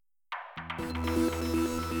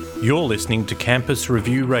You're listening to Campus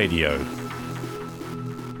Review Radio.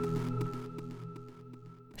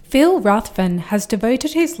 Phil Ruthven has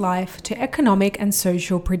devoted his life to economic and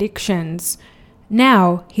social predictions.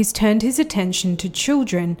 Now he's turned his attention to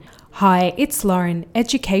children. Hi, it's Lauren,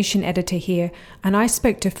 Education Editor here, and I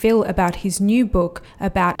spoke to Phil about his new book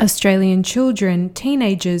about Australian children,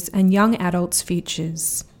 teenagers and young adults'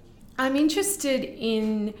 futures. I'm interested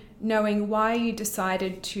in knowing why you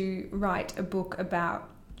decided to write a book about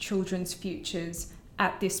children's futures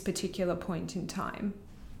at this particular point in time.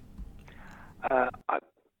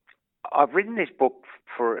 I've written this book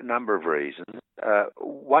for a number of reasons.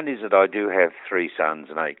 One is that I do have 3 sons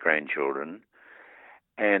and 8 grandchildren,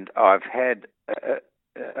 and I've had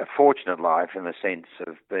a fortunate life in the sense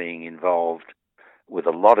of being involved with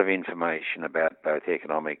a lot of information about both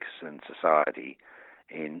economics and society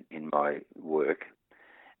in my work.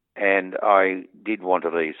 And I did want to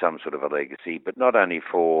leave some sort of a legacy, but not only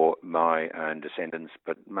for my own descendants,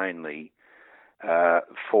 but mainly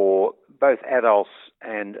for both adults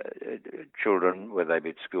and children, whether they be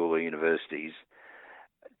at school or universities,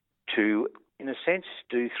 to, in a sense,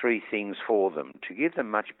 do 3 things for them, to give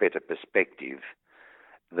them much better perspective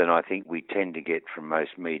than I think we tend to get from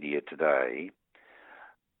most media today.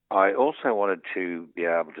 I also wanted to be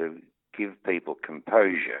able to give people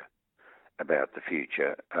composure about the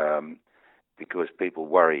future, because people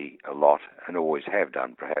worry a lot and always have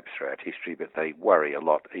done perhaps throughout history, but they worry a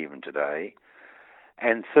lot even today.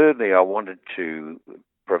 And thirdly, I wanted to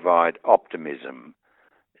provide optimism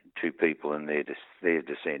to people and their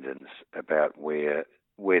descendants about where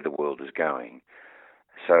the world is going.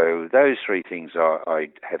 So those 3 things I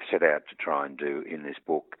have set out to try and do in this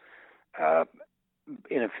book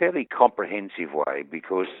in a fairly comprehensive way,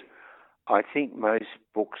 because I think most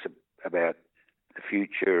books about the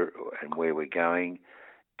future and where we're going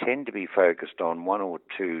tend to be focused on 1 or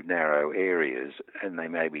 2 narrow areas, and they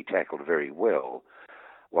may be tackled very well.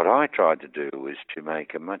 What I tried to do was to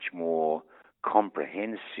make a much more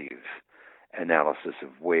comprehensive analysis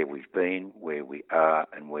of where we've been, where we are,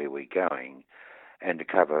 and where we're going, and to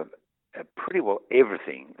cover pretty well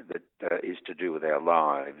everything that is to do with our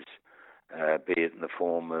lives, be it in the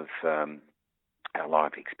form of our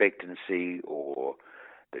life expectancy, or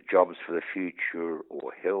the jobs for the future,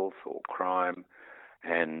 or health, or crime.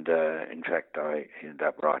 And in fact, I ended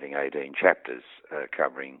up writing 18 chapters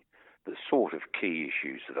covering the sort of key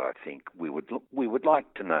issues that I think we would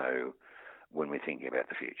like to know when we're thinking about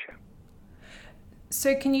the future.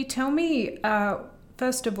 So can you tell me,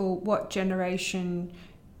 first of all, what generation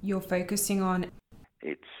you're focusing on?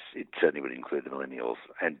 It certainly would include the millennials,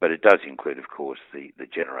 but it does include, of course, the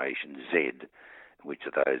Generation Z, which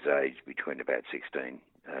are those aged between about 16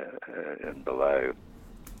 and below.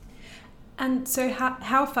 And so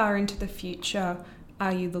how far into the future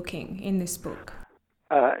are you looking in this book?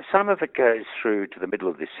 Some of it goes through to the middle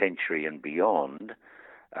of this century and beyond.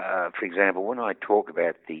 For example, when I talk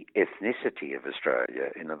about the ethnicity of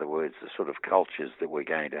Australia, in other words, the sort of cultures that we're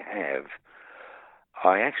going to have,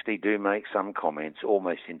 I actually do make some comments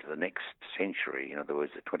almost into the next century, in other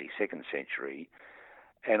words, the 22nd century.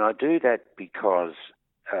 And I do that because,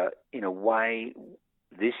 in a way,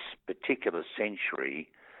 this particular century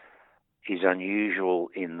is unusual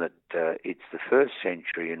in that it's the first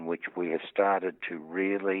century in which we have started to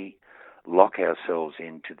really lock ourselves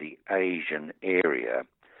into the Asian area,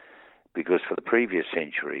 because for the previous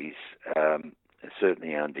centuries,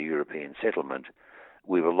 certainly under European settlement,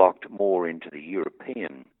 we were locked more into the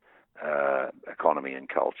European economy and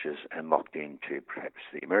cultures, and locked into perhaps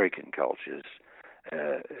the American cultures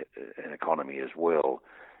and economy as well.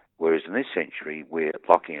 Whereas in this century, we're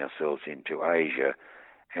locking ourselves into Asia,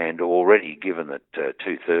 and already, given that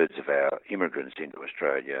 2/3 of our immigrants into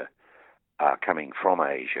Australia are coming from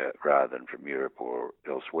Asia rather than from Europe or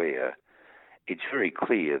elsewhere, it's very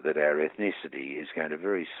clear that our ethnicity is going to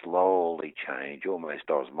very slowly change, almost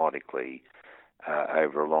osmotically,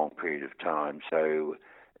 over a long period of time. So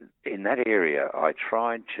in that area, I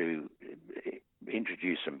tried to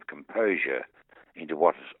introduce some composure into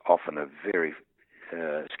what is often a very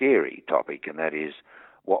scary topic, and that is,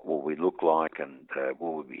 what will we look like, and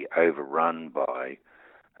will we be overrun by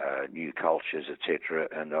new cultures, etc.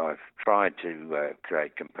 And I've tried to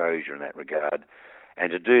create composure in that regard.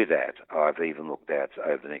 And to do that, I've even looked out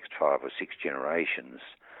over the next 5 or 6 generations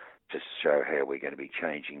to show how we're going to be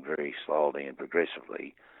changing very slowly and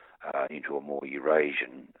progressively into a more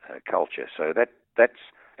Eurasian culture. So that's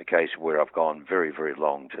a case where I've gone very, very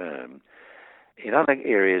long term. In other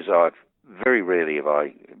areas, very rarely have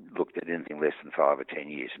I looked at anything less than 5 or 10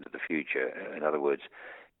 years into the future. In other words,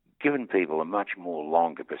 given people a much more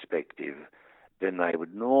longer perspective than they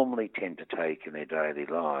would normally tend to take in their daily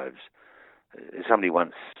lives. Somebody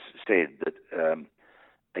once said that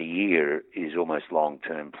a year is almost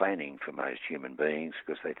long-term planning for most human beings,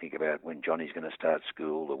 because they think about when Johnny's going to start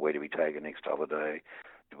school, or where do we take a next holiday,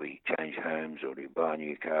 do we change homes, or do we buy a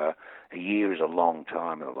new car. A year is a long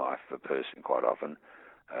time in the life of a person quite often.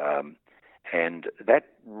 And that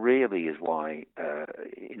really is why,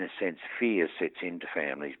 in a sense, fear sets into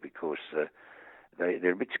families, because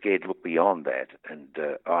they're a bit scared to look beyond that. And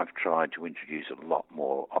I've tried to introduce a lot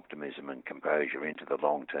more optimism and composure into the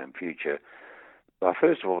long-term future by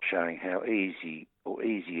first of all showing how easy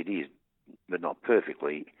it is, but not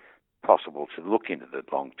perfectly possible, to look into the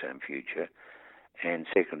long-term future, and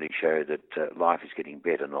secondly show that life is getting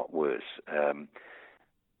better, not worse.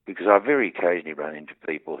 Because I very occasionally run into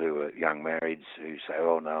people who are young marrieds who say,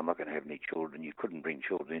 oh no, I'm not going to have any children. You couldn't bring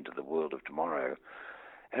children into the world of tomorrow.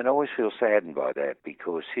 And I always feel saddened by that,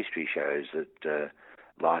 because history shows that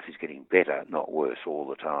life is getting better, not worse, all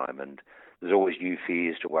the time. And there's always new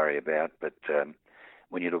fears to worry about, but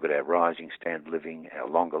when you look at our rising standard of living, our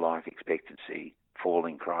longer life expectancy,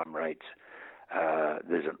 falling crime rates,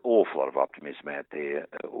 there's an awful lot of optimism out there,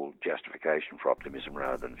 or justification for optimism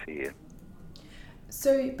rather than fear.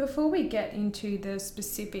 So before we get into the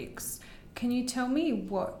specifics, can you tell me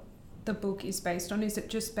what the book is based on? Is it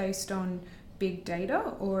just based on big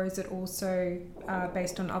data, or is it also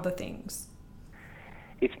based on other things?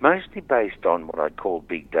 It's mostly based on what I'd call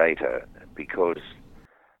big data, because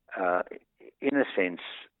in a sense,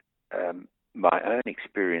 my own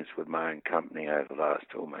experience with my own company over the last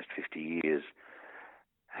almost 50 years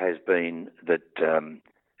has been that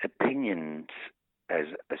opinions as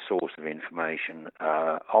a source of information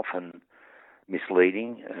are often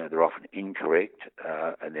misleading, they're often incorrect,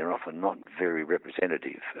 and they're often not very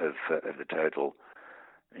representative of the total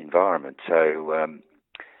environment. So,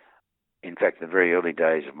 in fact, in the very early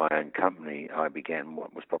days of my own company, I began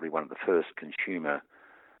what was probably one of the first consumer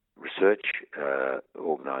research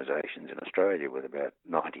organisations in Australia with about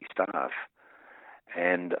 90 staff.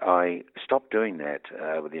 And I stopped doing that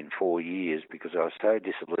within 4 years, because I was so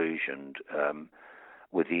disillusioned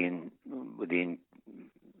with the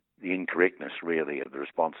incorrectness, really, of the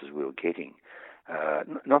responses we were getting.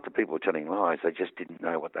 Not that people were telling lies; they just didn't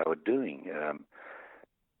know what they were doing.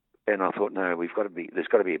 And I thought, no, there's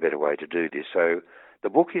got to be a better way to do this. So the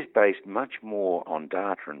book is based much more on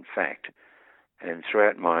data and fact. And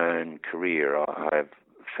throughout my own career, I've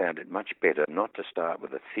found it much better not to start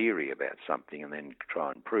with a theory about something and then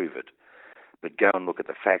try and prove it, but go and look at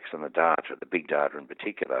the facts and the data, the big data in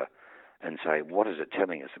particular, and say, what is it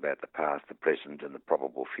telling us about the past, the present, and the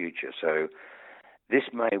probable future? So this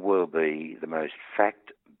may well be the most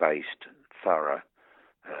fact-based, thorough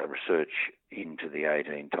research into the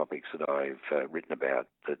 18 topics that I've written about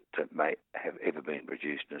that may have ever been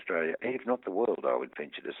produced in Australia, if not the world, I would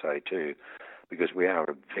venture to say too, because we are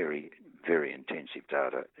a very, very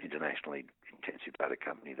internationally intensive data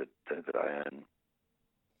company that I own.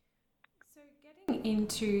 So getting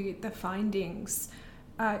into the findings,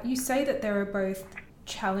 you say that there are both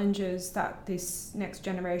challenges that this next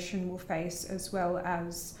generation will face, as well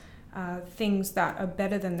as things that are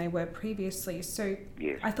better than they were previously. So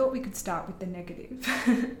yes. I thought we could start with the negative.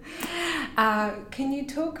 Can you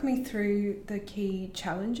talk me through the key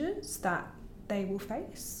challenges that they will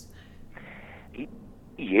face?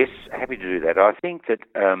 Yes, happy to do that. I think that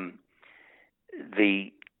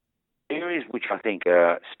the areas which I think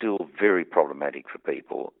are still very problematic for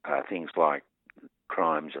people are things like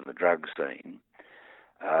crimes and the drug scene,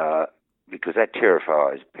 because that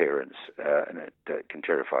terrifies parents, and it can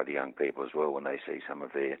terrify the young people as well when they see some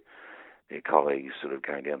of their colleagues sort of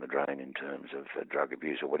going down the drain in terms of drug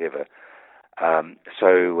abuse or whatever.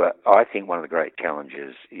 So I think one of the great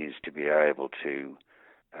challenges is to be able to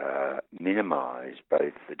minimise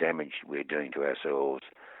both the damage we're doing to ourselves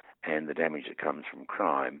and the damage that comes from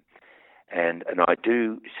crime. And I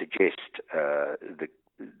do suggest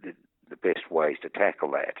the best ways to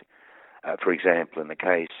tackle that. For example, in the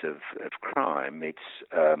case of crime, it's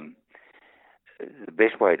the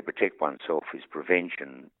best way to protect oneself is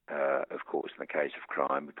prevention, of course, in the case of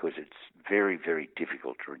crime, because it's very, very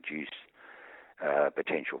difficult to reduce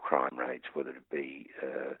potential crime rates, whether it be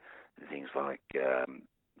things like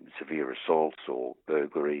severe assaults or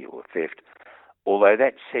burglary or theft. Although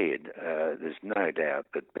that said, there's no doubt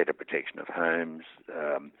that better protection of homes,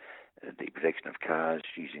 the protection of cars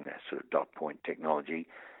using that sort of dot point technology,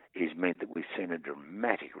 has meant that we've seen a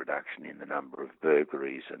dramatic reduction in the number of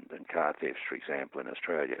burglaries and car thefts, for example, in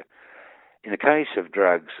Australia. In the case of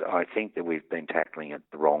drugs, I think that we've been tackling it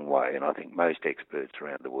the wrong way, and I think most experts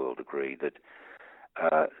around the world agree that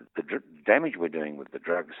the damage we're doing with the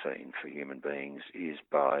drug scene for human beings is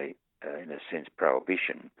by, in a sense,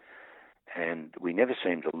 prohibition. And we never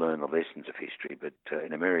seem to learn the lessons of history, but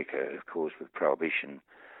in America, of course, with prohibition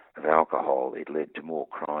of alcohol, it led to more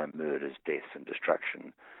crime, murders, deaths and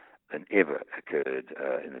destruction than ever occurred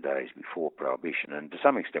in the days before prohibition. And to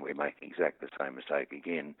some extent, we're making exactly the same mistake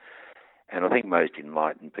again. And I think most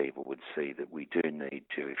enlightened people would see that we do need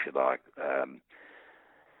to, if you like,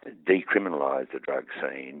 decriminalise the drug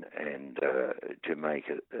scene and to make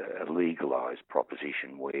a legalised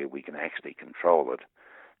proposition where we can actually control it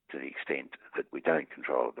to the extent that we don't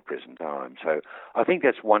control it at the present time. So I think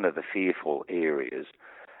that's one of the fearful areas.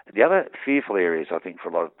 The other fearful areas, I think, for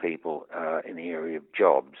a lot of people in the area of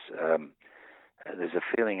jobs, there's a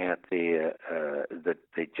feeling out there that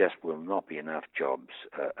there just will not be enough jobs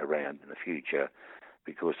around in the future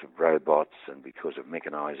because of robots and because of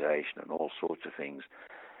mechanisation and all sorts of things.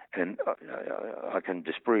 And I can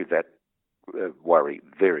disprove that worry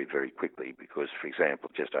very, very quickly because, for example,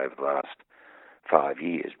 just over the last 5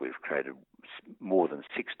 years, we've created more than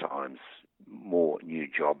 6 times more new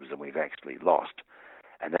jobs than we've actually lost.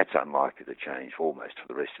 And that's unlikely to change almost for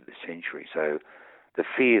the rest of the century. So the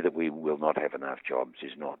fear that we will not have enough jobs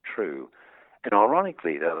is not true. And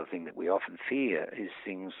ironically, the other thing that we often fear is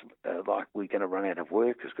things like we're going to run out of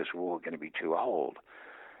workers because we're all going to be too old.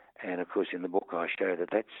 And of course, in the book, I show that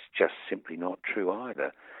that's just simply not true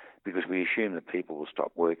either, because we assume that people will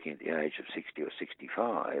stop working at the age of 60 or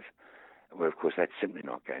 65. Well, of course, that's simply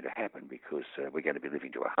not going to happen because we're going to be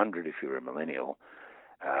living to 100 if you're a millennial,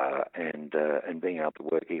 and being able to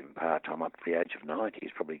work even part-time up to the age of 90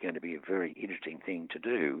 is probably going to be a very interesting thing to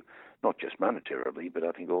do, not just monetarily, but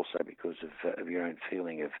I think also because of your own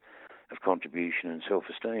feeling of contribution and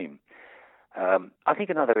self-esteem. I think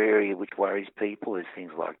another area which worries people is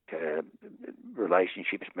things like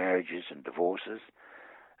relationships, marriages and divorces.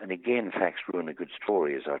 And again, facts ruin a good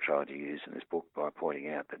story, as I try to use in this book by pointing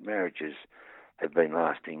out that marriages have been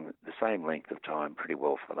lasting the same length of time pretty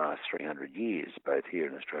well for the last 300 years, both here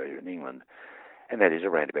in Australia and England, and that is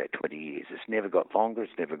around about 20 years. It's never got longer,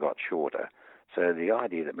 it's never got shorter. So the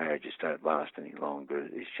idea that marriages don't last any longer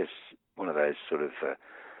is just one of those sort of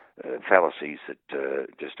fallacies that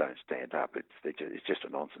just don't stand up. It's just a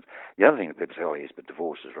nonsense. The other thing that people say, oh yes, but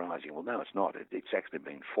divorce is rising. Well, no, it's not. It's actually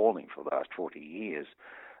been falling for the last 40 years.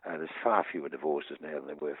 There's far fewer divorces now than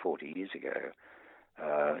there were 40 years ago.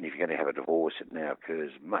 And if you're going to have a divorce, it now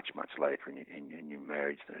occurs much, much later in your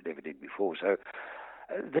marriage than it ever did before. So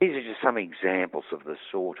these are just some examples of the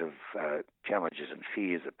sort of challenges and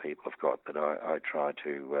fears that people have got that I try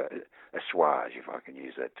to assuage, if I can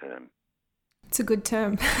use that term. It's a good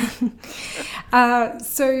term.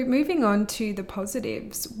 So moving on to the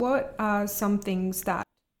positives, what are some things that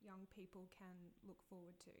young people can look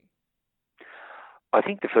forward to? I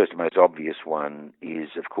think the first and most obvious one is,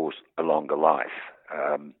 of course, a longer life.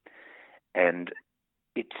 And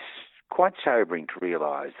it's quite sobering to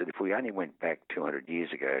realise that if we only went back 200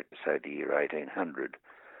 years ago, say the year 1800,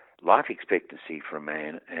 life expectancy for a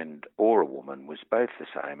man and or a woman was both the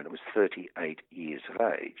same, and it was 38 years of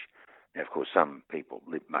age. Now, of course, some people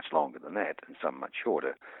live much longer than that and some much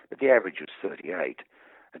shorter, but the average was 38.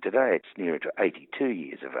 And today it's nearer to 82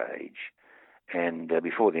 years of age. And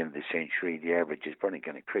before the end of the century, the average is probably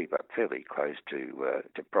going to creep up fairly close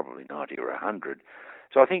to probably 90 or 100.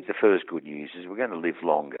 So I think the first good news is we're going to live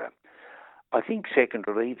longer. I think,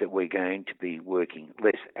 secondarily, that we're going to be working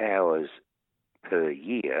less hours per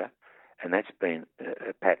year, and that's been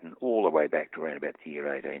a pattern all the way back to around about the year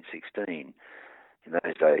 1816. In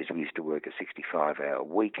those days, we used to work a 65-hour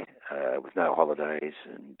week with no holidays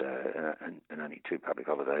and only 2 public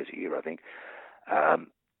holidays a year, I think.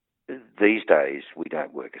 These days, we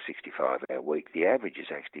don't work a 65-hour week. The average is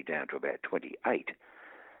actually down to about 28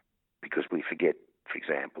 because we forget, for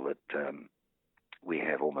example, that we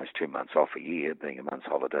have almost 2 months off a year, being a month's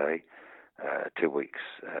holiday, 2 weeks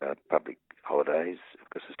public holidays, of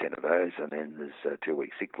course there's 10 of those, and then there's 2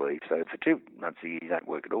 weeks sick leave. So for 2 months a year, you don't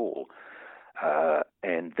work at all.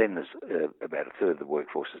 And then there's about a third of the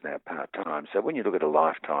workforce is now part-time. So when you look at a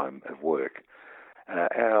lifetime of work,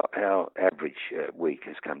 our average week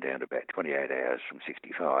has come down to about 28 hours from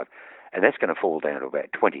 65, and that's going to fall down to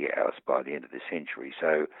about 20 hours by the end of the century.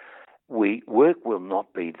 So work will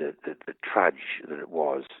not be the trudge that it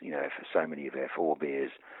was, for so many of our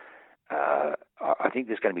forebears. I think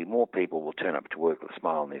there's going to be more people who will turn up to work with a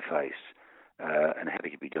smile on their face and happy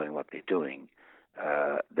to be doing what they're doing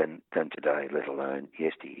than today, let alone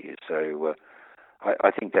yesteryear. So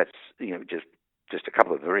I think that's just just a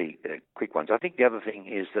couple of very quick ones. I think the other thing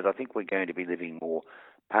is that I think we're going to be living more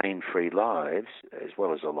pain-free lives as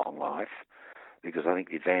well as a long life, because I think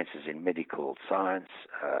the advances in medical science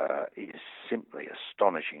is simply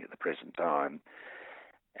astonishing at the present time.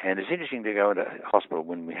 And it's interesting to go into hospital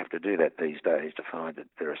when we have to do that these days to find that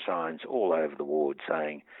there are signs all over the ward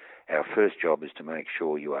saying our first job is to make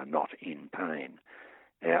sure you are not in pain.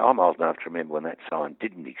 Now, I'm old enough to remember when that sign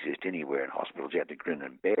didn't exist anywhere in hospitals. You had to grin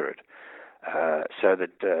and bear it. So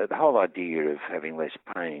that the whole idea of having less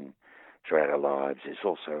pain throughout our lives is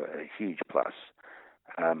also a huge plus.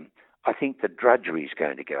 I think the drudgery is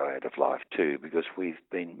going to go out of life too, because we've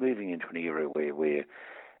been moving into an era where we're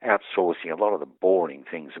outsourcing a lot of the boring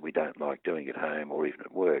things that we don't like doing at home or even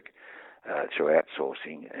at work through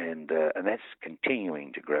outsourcing, and that's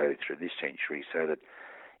continuing to grow through this century, so that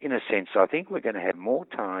in a sense I think we're going to have more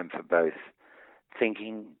time for both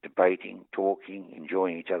thinking, debating, talking,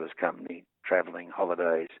 enjoying each other's company, travelling,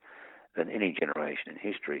 holidays, than any generation in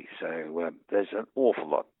history. So there's an awful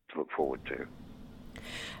lot to look forward to.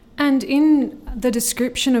 And in the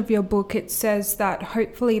description of your book, it says that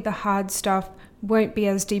hopefully the hard stuff won't be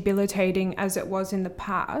as debilitating as it was in the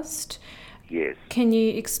past. Yes. Can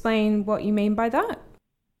you explain what you mean by that?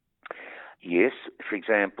 Yes. For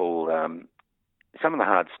example, some of the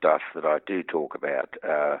hard stuff that I do talk about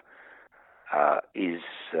is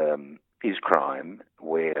crime,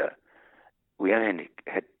 where we only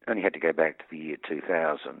had to go back to the year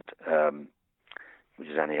 2000, which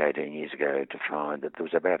is only 18 years ago, to find that there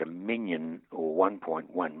was about 1 million or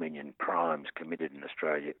 1.1 million crimes committed in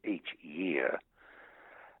Australia each year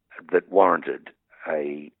that warranted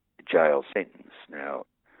a jail sentence. Now,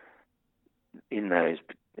 in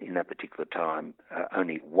that particular time,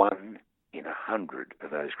 only 1 in 100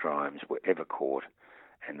 of those crimes were ever caught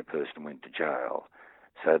and the person went to jail.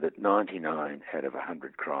 So that 99 out of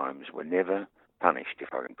 100 crimes were never punished, if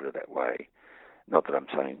I can put it that way. Not that I'm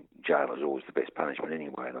saying jail is always the best punishment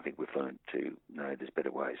anyway, and I think we've learned to know there's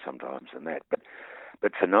better ways sometimes than that.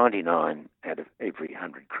 But for 99 out of every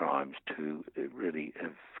 100 crimes to really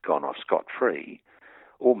have gone off scot-free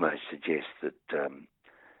almost suggests that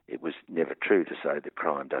it was never true to say that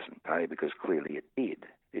crime doesn't pay, because clearly it did.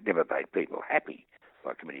 It never made people happy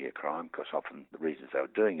by committing a crime, because often the reasons they were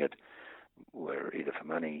doing it were either for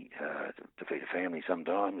money, to feed a family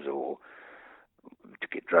sometimes, or to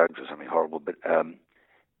get drugs or something horrible. But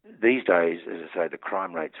these days, as I say, the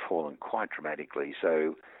crime rate's fallen quite dramatically.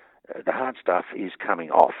 So the hard stuff is coming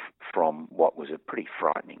off from what was a pretty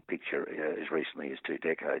frightening picture as recently as 2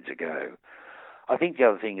 decades ago. I think the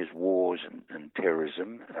other thing is wars and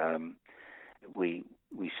terrorism. We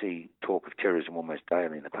see talk of terrorism almost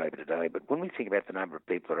daily in the paper today, but when we think about the number of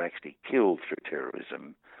people that are actually killed through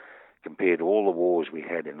terrorism compared to all the wars we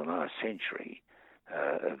had in the last century,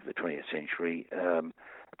 of the 20th century,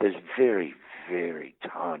 there's very, very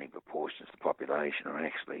tiny proportions of the population are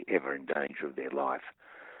actually ever in danger of their life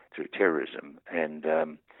through terrorism. And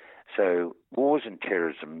so wars and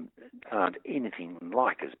terrorism aren't anything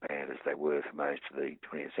like as bad as they were for most of the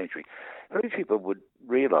 20th century. Very few people would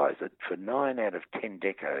realise that for 9 out of 10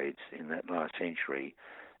 decades in that last century,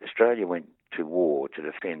 Australia went to war to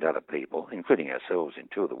defend other people, including ourselves in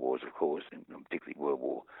 2 of the wars, of course, and particularly World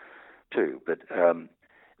War II. But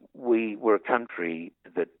we were a country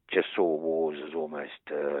that just saw wars as almost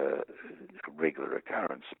a regular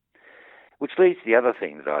occurrence. Which leads to the other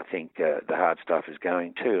thing that I think the hard stuff is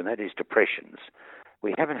going to, and that is depressions.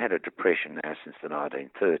 We haven't had a depression now since the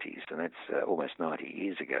 1930s, and that's almost 90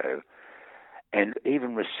 years ago. And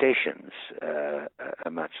even recessions are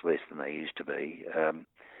much less than they used to be.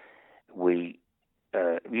 We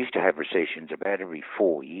used to have recessions about every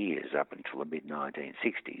 4 years up until the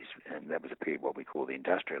mid-1960s, and that was a period what we call the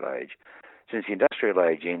industrial age. Since the industrial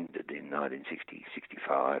age ended in 1960,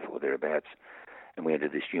 65 or thereabouts, and we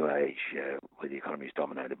entered this new age where the economy is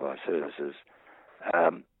dominated by services,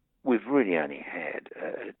 we've really only had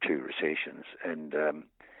 2 recessions, and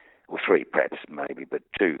or 3 perhaps maybe, but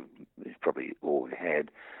 2 is probably all we've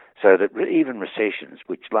had. So that even recessions,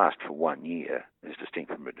 which last for 1 year, is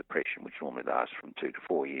distinct from a depression, which normally lasts from 2 to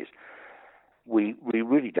 4 years, we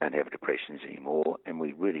really don't have depressions anymore, and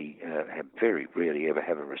we really have very rarely ever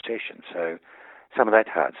have a recession. So some of that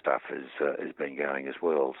hard stuff has been going as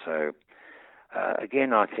well. So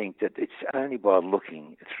again, I think that it's only by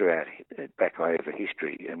looking throughout back over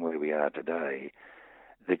history and where we are today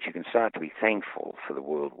that you can start to be thankful for the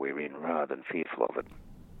world we're in rather than fearful of it.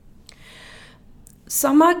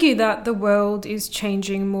 Some argue that the world is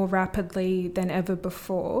changing more rapidly than ever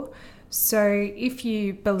before. So, if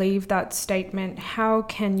you believe that statement, how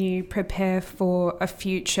can you prepare for a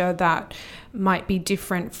future that might be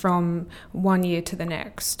different from one year to the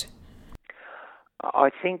next? I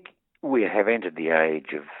think we have entered the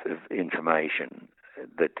age of information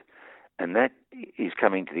and that is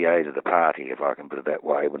coming to the aid of the party, if I can put it that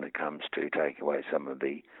way, when it comes to taking away some of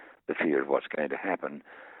the fear of what's going to happen.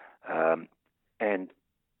 And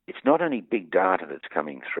it's not only big data that's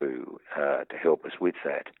coming through to help us with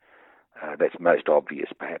that. That's most obvious,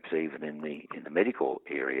 perhaps even in the medical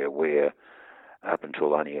area, where up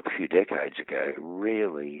until only a few decades ago,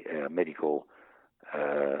 really our medical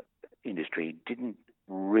industry didn't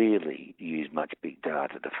really use much big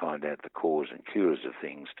data to find out the cause and cures of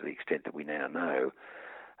things to the extent that we now know.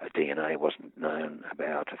 DNA wasn't known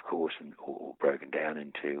about, of course, or broken down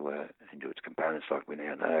into its components like we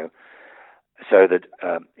now know. So that,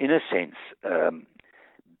 in a sense,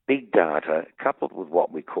 big data coupled with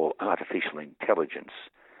what we call artificial intelligence,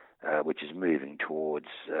 which is moving towards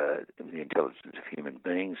the intelligence of human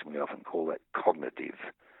beings, and we often call that cognitive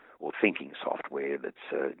or thinking software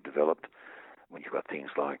that's developed. When you've got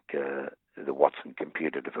things like the Watson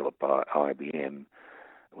computer developed by IBM,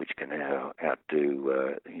 which can now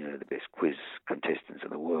outdo the best quiz contestants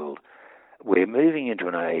in the world, we're moving into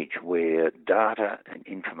an age where data and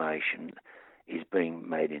information is being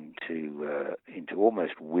made into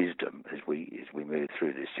almost wisdom as we move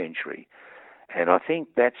through this century. And I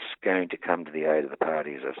think that's going to come to the aid of the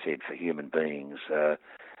party, as I've said, for human beings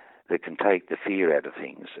that can take the fear out of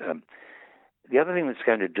things. The other thing that's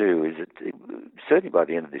going to do is that, certainly by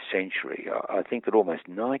the end of this century, I think that almost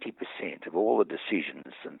 90% of all the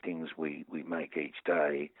decisions and things we make each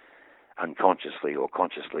day, unconsciously or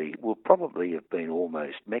consciously, will probably have been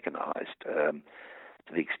almost mechanised to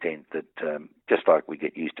the extent that just like we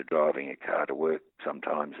get used to driving a car to work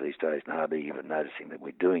sometimes these days and hardly even noticing that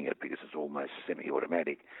we're doing it because it's almost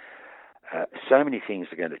semi-automatic, so many things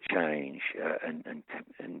are going to change and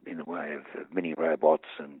in the way of mini robots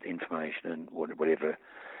and information and whatever,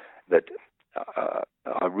 that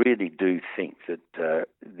I really do think that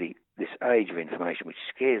this age of information, which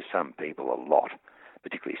scares some people a lot,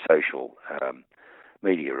 particularly social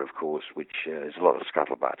media, of course, which is a lot of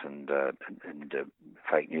scuttlebutt and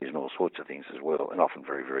fake news and all sorts of things as well, and often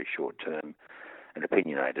very, very short-term and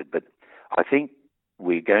opinionated. But I think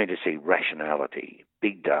we're going to see rationality,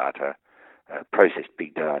 big data, process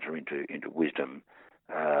big data into wisdom,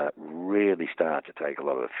 really start to take a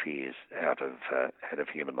lot of the fears out of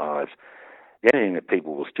human lives. The only thing that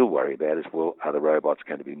people will still worry about is, well, are the robots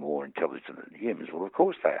going to be more intelligent than humans? Well, of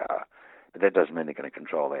course they are, but that doesn't mean they're going to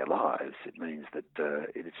control our lives. It means that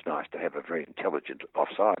it's nice to have a very intelligent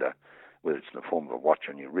offsider, whether it's in the form of a watch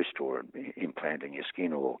on your wrist or an implant in your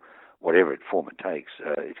skin or whatever form it takes.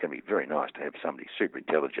 It's going to be very nice to have somebody super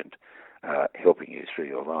intelligent helping you through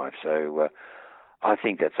your life. So I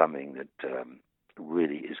think that's something that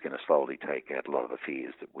really is going to slowly take out a lot of the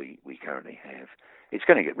fears that we currently have. It's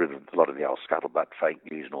going to get rid of a lot of the old scuttlebutt, fake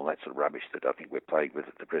news and all that sort of rubbish that I think we're plagued with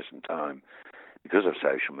at the present time because of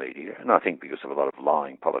social media, and I think because of a lot of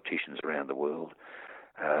lying politicians around the world.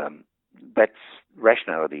 That's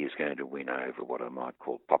rationality is going to win over what I might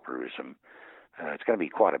call populism. It's going to be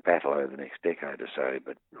quite a battle over the next decade or so,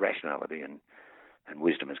 but rationality and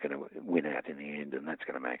wisdom is going to win out in the end, and that's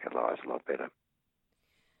going to make our lives a lot better.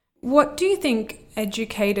 What do you think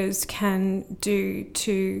educators can do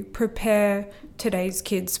to prepare today's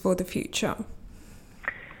kids for the future?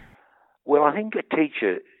 Well, I think a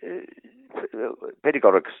teacher,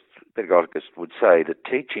 pedagogist would say that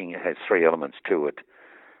teaching has three elements to it.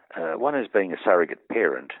 One is being a surrogate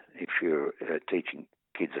parent, if you're teaching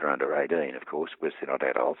kids that are under 18, of course, because they're not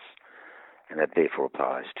adults, and that therefore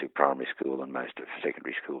applies to primary school and most of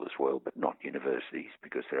secondary school as well, but not universities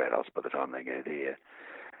because they're adults by the time they go there.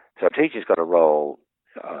 So a teacher's got a role,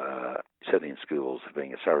 certainly in schools, of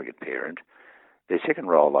being a surrogate parent. Their second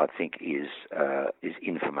role, I think, is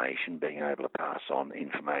information, being able to pass on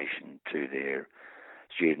information to their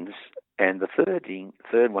students. And the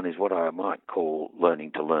third one is what I might call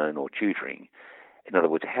learning to learn or tutoring. In other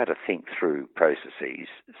words, how to think through processes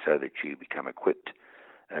so that you become equipped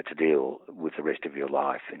to deal with the rest of your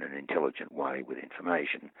life in an intelligent way with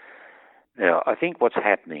information. Now, I think what's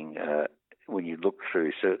happening when you look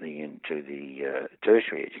through, certainly into the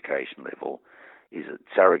tertiary education level, is that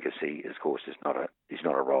surrogacy, of course, is not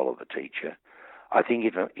a role of the teacher. I think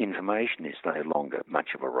if information is no longer much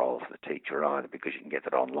of a role for the teacher either, because you can get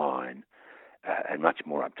that online and much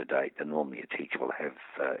more up to date than normally a teacher will have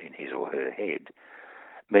in his or her head.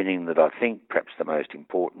 Meaning that I think perhaps the most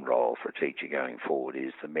important role for a teacher going forward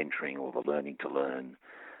is the mentoring or the learning to learn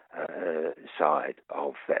side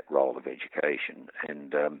of that role of education.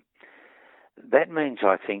 And that means,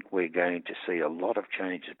 I think, we're going to see a lot of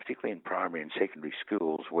changes, particularly in primary and secondary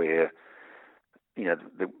schools, where,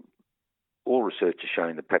 all research is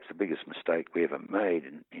showing that perhaps the biggest mistake we ever made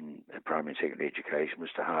in primary and secondary education was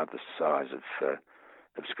to halve the size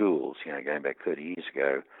of schools, going back 30 years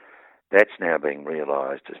ago. That's now being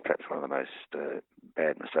realised as perhaps one of the most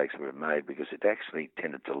bad mistakes we've ever made, because it actually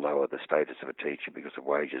tended to lower the status of a teacher because of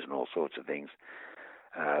wages and all sorts of things.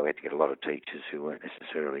 We had to get a lot of teachers who weren't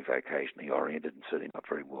necessarily vocationally oriented and certainly not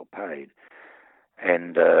very well paid.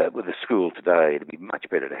 And with a school today, it'd be much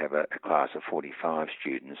better to have a class of 45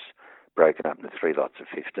 students broken up into 3 lots of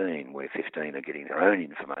 15, where 15 are getting their own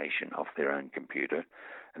information off their own computer,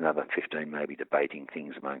 another 15 may be debating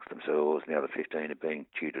things amongst themselves, and the other 15 are being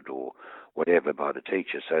tutored or whatever by the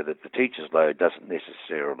teacher, so that the teacher's load doesn't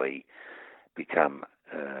necessarily become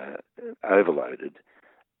overloaded.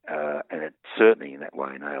 And it certainly in that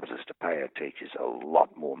way enables us to pay our teachers a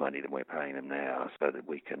lot more money than we're paying them now, so that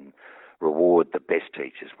we can reward the best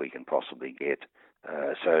teachers we can possibly get.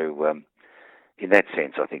 In that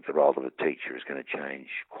sense, I think the role of a teacher is going to change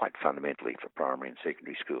quite fundamentally for primary and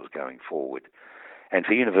secondary schools going forward. And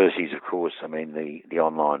for universities, of course, I mean, the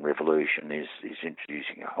online revolution is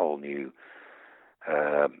introducing a whole new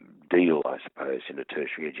deal, I suppose, into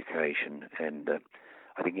tertiary education. And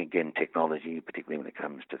I think, again, technology, particularly when it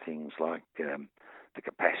comes to things like the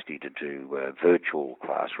capacity to do virtual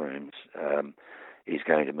classrooms, is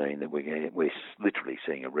going to mean that we're literally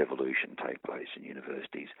seeing a revolution take place in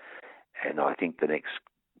universities. And I think the next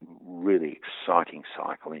really exciting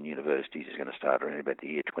cycle in universities is going to start around about the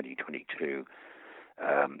year 2022,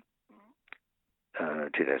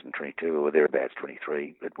 2022 or thereabouts,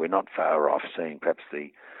 23. But we're not far off seeing perhaps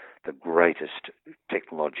the greatest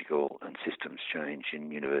technological and systems change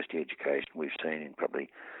in university education we've seen in probably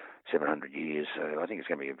 700 years. So I think it's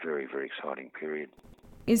going to be a very, very exciting period.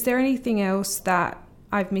 Is there anything else that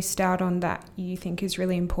I've missed out on that you think is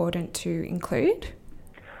really important to include?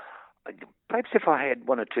 Perhaps if I had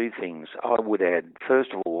one or two things, I would add,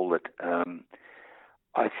 first of all, that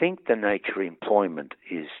I think the nature of employment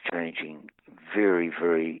is changing very,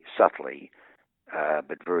 very subtly,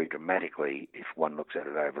 but very dramatically if one looks at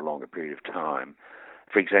it over a longer period of time.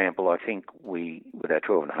 For example, I think with our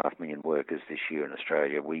 12.5 million workers this year in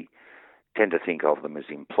Australia, we tend to think of them as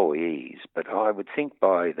employees, but I would think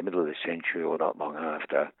by the middle of the century or not long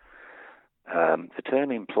after, the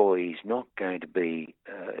term employee is not going to be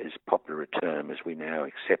as popular a term as we now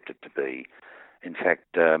accept it to be. In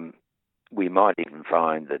fact, we might even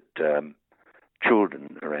find that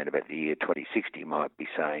children around about the year 2060 might be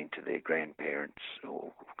saying to their grandparents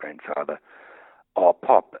or grandfather, "Oh,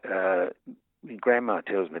 Pop, Grandma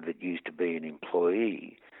tells me that you used to be an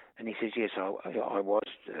employee." And he says, "Yes, I was,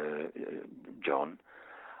 John."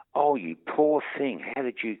 "Oh, you poor thing, how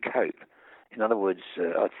did you cope?" In other words,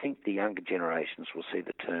 I think the younger generations will see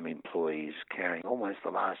the term employees carrying almost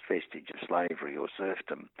the last vestige of slavery or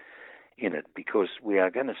serfdom in it, because we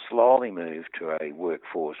are going to slowly move to a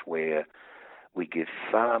workforce where we give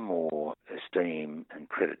far more esteem and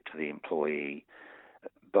credit to the employee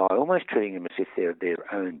by almost treating them as if they're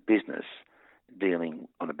their own business, dealing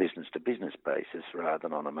on a business-to-business basis rather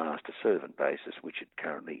than on a master-servant basis, which it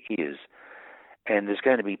currently is. And there's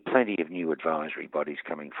going to be plenty of new advisory bodies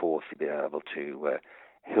coming forth to be able to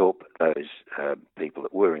help those people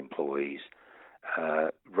that were employees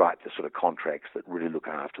write the sort of contracts that really look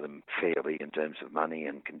after them fairly in terms of money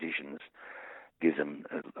and conditions, give them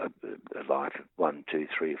a life of 1, 2,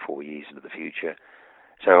 3 or 4 years into the future.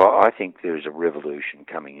 So I think there is a revolution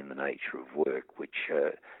coming in the nature of work which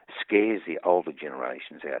scares the older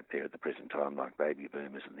generations out there at the present time, like baby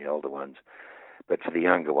boomers and the older ones. But for the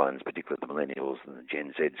younger ones, particularly the millennials and the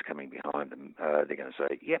Gen Zs coming behind them, they're going to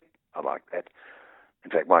say, "Yep, I like that." In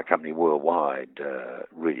fact, my company worldwide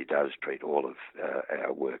really does treat all of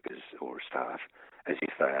our workers or staff as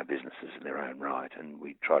if they are businesses in their own right, and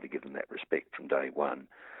we try to give them that respect from day one.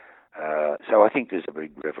 So I think there's a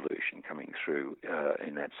big revolution coming through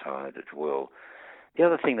in that side as well. The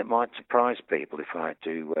other thing that might surprise people, if I had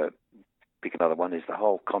to pick another one, is the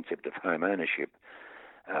whole concept of home ownership,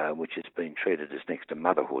 which has been treated as next to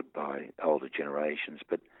motherhood by older generations.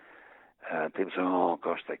 But people say, "Oh,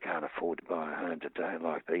 gosh, they can't afford to buy a home today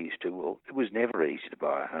like they used to." Well, it was never easy to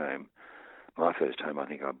buy a home. My first home, I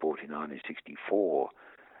think I bought in 1964,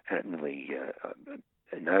 and nearly,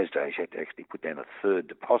 in those days, you had to actually put down a third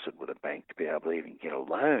deposit with a bank to be able to even get a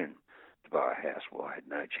loan to buy a house. Well, I had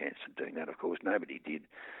no chance of doing that, of course. Nobody did,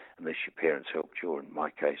 unless your parents helped you, or in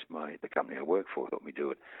my case, the company I work for helped me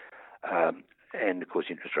do it. And of course,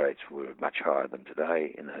 interest rates were much higher than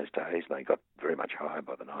today in those days. They got very much higher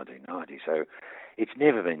by the 1990s. So it's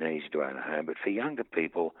never been easy to own a home. But for younger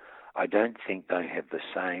people, I don't think they have the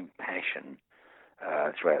same passion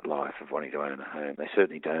throughout life of wanting to own a home. They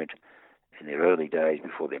certainly don't in their early days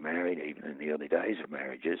before they're married, even in the early days of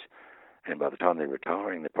marriages. And by the time they're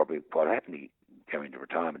retiring, they're probably quite happy to go into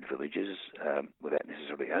retirement villages without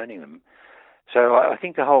necessarily owning them. So I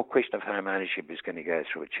think the whole question of home ownership is going to go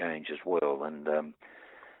through a change as well. And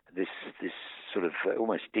this sort of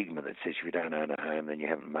almost stigma that says if you don't own a home, then you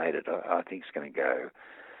haven't made it, I think is going to go.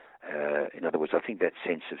 In other words, I think that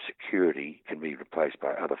sense of security can be replaced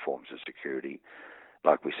by other forms of security,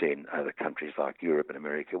 like we see in other countries like Europe and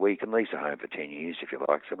America, where you can lease a home for 10 years if you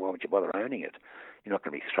like, so why would you bother owning it? You're not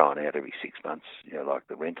going to be thrown out every 6 months, like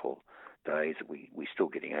the rental days that we're still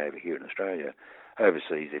getting over here in Australia.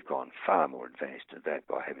 Overseas, they've gone far more advanced than that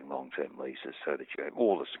by having long-term leases so that you have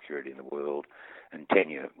all the security in the world and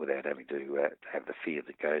tenure without having to have the fear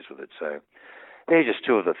that goes with it. So they're just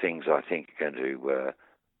two of the things I think are going to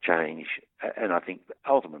change, and I think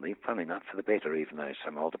ultimately, funnily enough, for the better, even though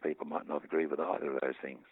some older people might not agree with either of those things.